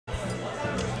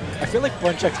I feel like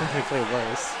one checks make me play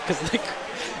worse. Because like,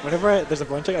 whenever there's a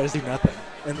one check, I just do nothing.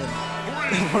 And then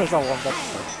when it's all warmed up.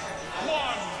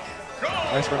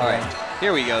 Alright,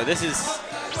 here we go. This is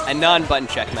a non-button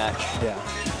check match. Yeah.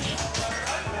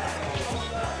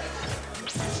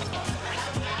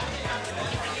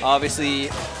 Obviously,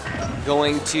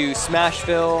 going to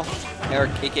Smashville, or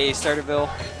aka Starterville.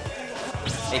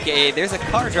 AKA, there's a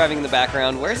car driving in the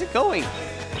background. Where's it going?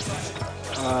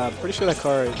 Pretty sure that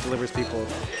car delivers people.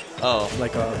 Oh.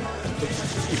 Like,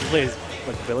 if you play as,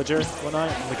 like, villager and whatnot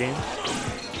in the game,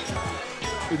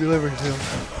 it delivers him.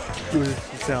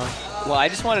 Sound. Well, I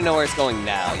just want to know where it's going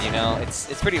now, you know? It's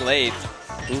pretty late.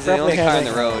 This is the Probably only car on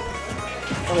the road.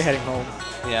 Probably heading home.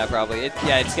 Yeah, probably.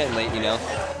 Yeah, it's getting late, you know?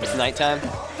 It's nighttime.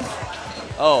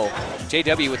 Oh,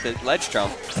 JW with the ledge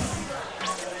jump.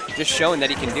 Just showing that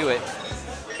he can do it.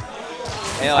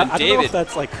 And I David. don't know if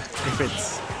that's like, if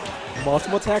it's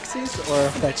multiple taxis or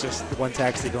if that's just one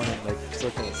taxi going in like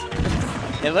circles.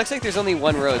 It looks like there's only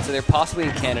one road, so they're possibly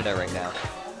in Canada right now.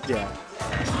 Yeah.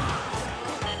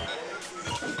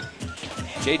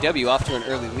 JW off to an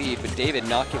early lead, but David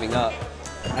not giving up.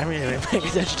 I mean, they paying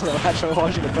attention to the match while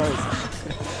watching the cars.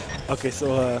 Okay,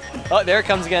 so oh, there it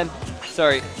comes again.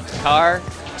 Sorry. Car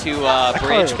to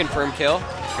bridge, confirm kill.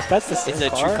 If that's the same it's a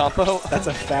car, true combo. That's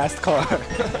a fast car.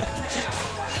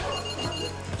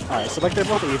 Alright, so like they're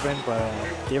both even, but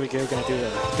David.gif gonna do a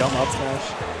dumb up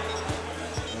smash.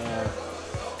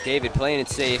 David playing it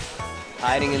safe,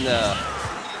 hiding in the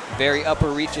very upper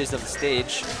reaches of the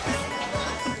stage.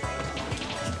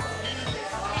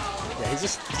 Yeah, he's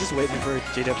just waiting for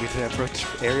GnW to approach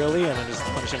aerially and then just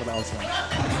punish him with the out smash.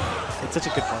 It's such a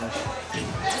good punish.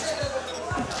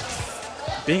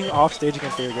 Being off stage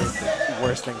against David is the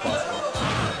worst thing possible.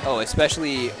 Oh,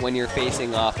 especially when you're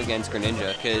facing off against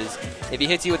Greninja, because if he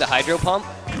hits you with a hydro pump,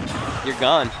 you're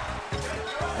gone.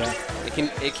 Yeah.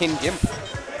 It can gimp.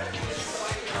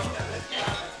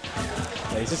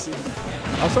 Yeah, he's just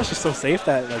also just so safe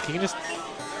that like he can just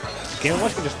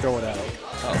GnW can just throw it out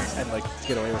and like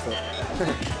get away with it.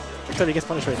 Except he gets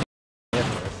punished right now.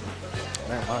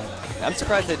 Never mind. I'm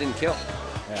surprised that didn't kill.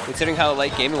 Yeah. Considering how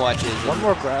light Game & Watch is. One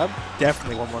more grab?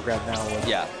 Definitely one more grab now.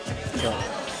 Yeah. Kill.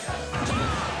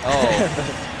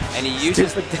 Oh. And he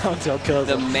uses the down tilt kills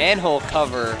the him. manhole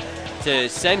cover to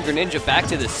send Greninja back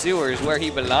to the sewers where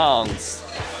he belongs.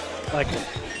 Like,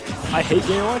 I hate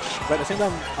Game & Watch, but at the same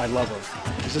time, I love him.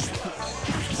 It's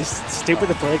just stupid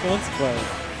to play against, but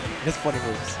it's funny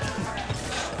moves.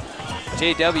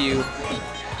 JW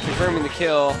confirming the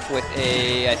kill with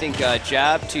a, I think,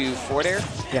 jab to forward air.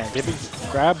 Yeah, David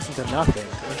grabs into nothing.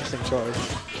 Interesting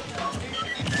choice.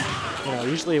 You know,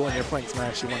 usually when you're playing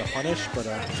Smash, you want to punish, but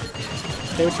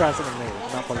they would try something new,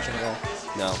 not punishing at all.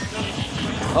 No.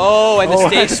 Oh, and the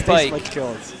stage spike.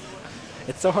 Kills.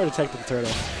 It's so hard to tech the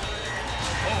turtle.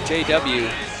 JW.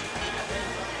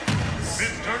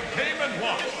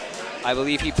 I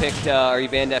believe he picked, or he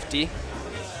banned FD.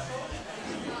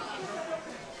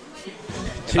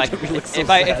 If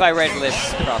I read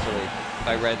lips properly. If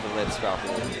I read the lips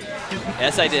properly.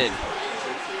 Yes, I did.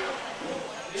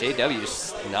 JW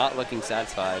just not looking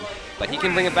satisfied. But he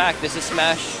can bring it back. This is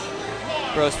Smash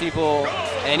Bros. People,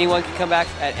 anyone can come back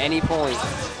at any point.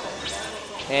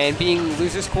 And being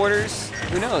losers quarters,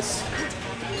 who knows?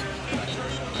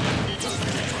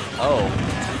 Oh,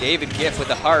 David.gif with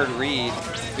a hard read.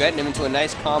 Getting him into a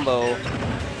nice combo.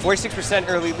 46%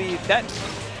 early lead. That,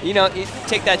 you know,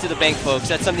 take that to the bank, folks.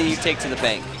 That's something you take to the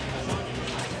bank.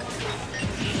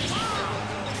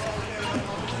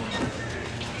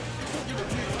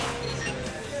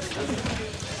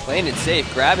 Playing it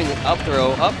safe, grabbing the up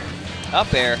throw,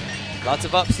 up air. Lots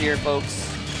of ups here, folks.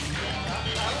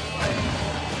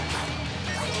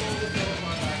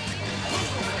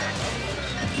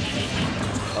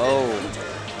 Oh,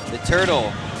 the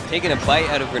turtle taking a bite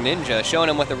out of Greninja, showing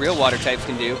him what the real water types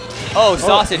can do. Oh,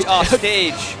 sausage off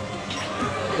stage.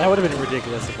 That would have been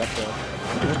ridiculous if that failed.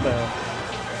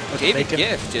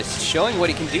 David.gif just showing what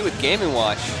he can do with Game &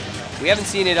 Watch. We haven't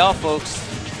seen it all, folks.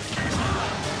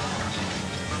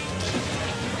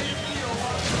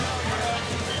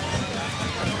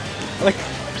 Like,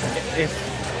 if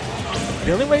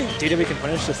the only way GnW can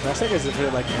punish this next is if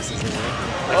it like misses it.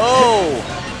 Oh!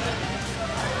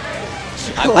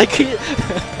 Like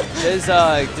does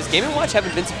Game & Watch have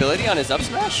invincibility on his up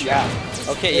smash? Yeah.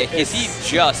 Okay, yeah, because he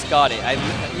just got it.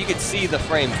 You could see the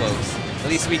frame, folks. At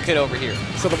least we could over here.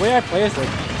 So the way I play is like,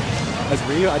 as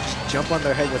WiiU, I just jump on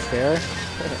their head with fair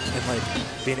and like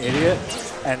be an idiot.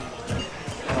 And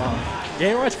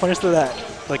Game & Watch punished that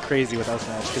like crazy with up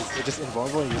smash because it's just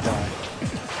invulnerable and you die.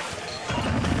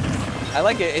 I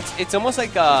like it. It's almost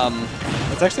like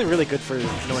It's actually really good for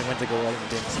knowing when to go right and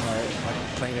being smart, like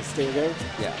playing a state game.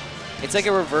 Yeah. It's like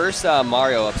a reverse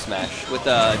Mario up smash with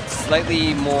a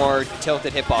slightly more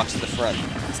tilted hitbox at the front.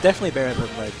 It's definitely better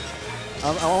than, like,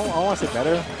 I don't want to say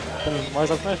better than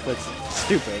Mario's up smash, but it's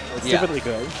stupid. It's stupidly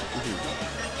good.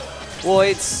 Well,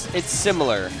 it's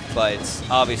similar, but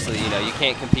obviously, you know, you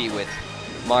can't compete with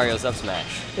Mario's up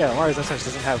smash. Yeah, Mario's up smash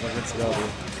doesn't have invincibility.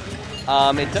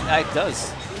 It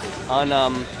does. On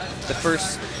the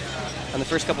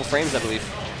first couple frames, I believe.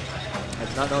 I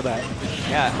did not know that.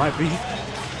 Yeah. It might be.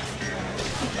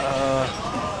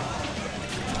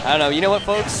 I don't know. You know what,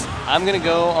 folks? I'm gonna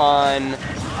go on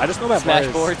I just know that Smash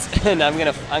Mario's, boards, and I'm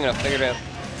gonna figure it out.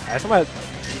 I just know I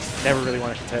never really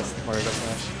want to contest Mario's up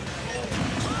smash.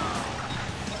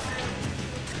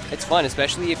 It's fun,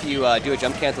 especially if you do a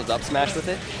jump canceled up smash with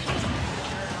it.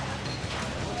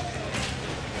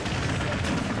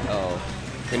 Oh,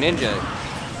 Greninja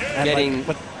getting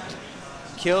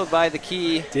killed by the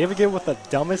key. David.gif with the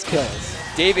dumbest kills.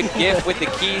 David.gif with the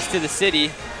keys to the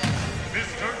city.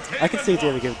 I can see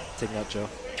David.gif taking out Joe.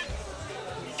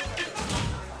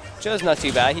 Joe's not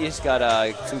too bad. He's got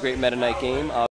some great Meta Knight game.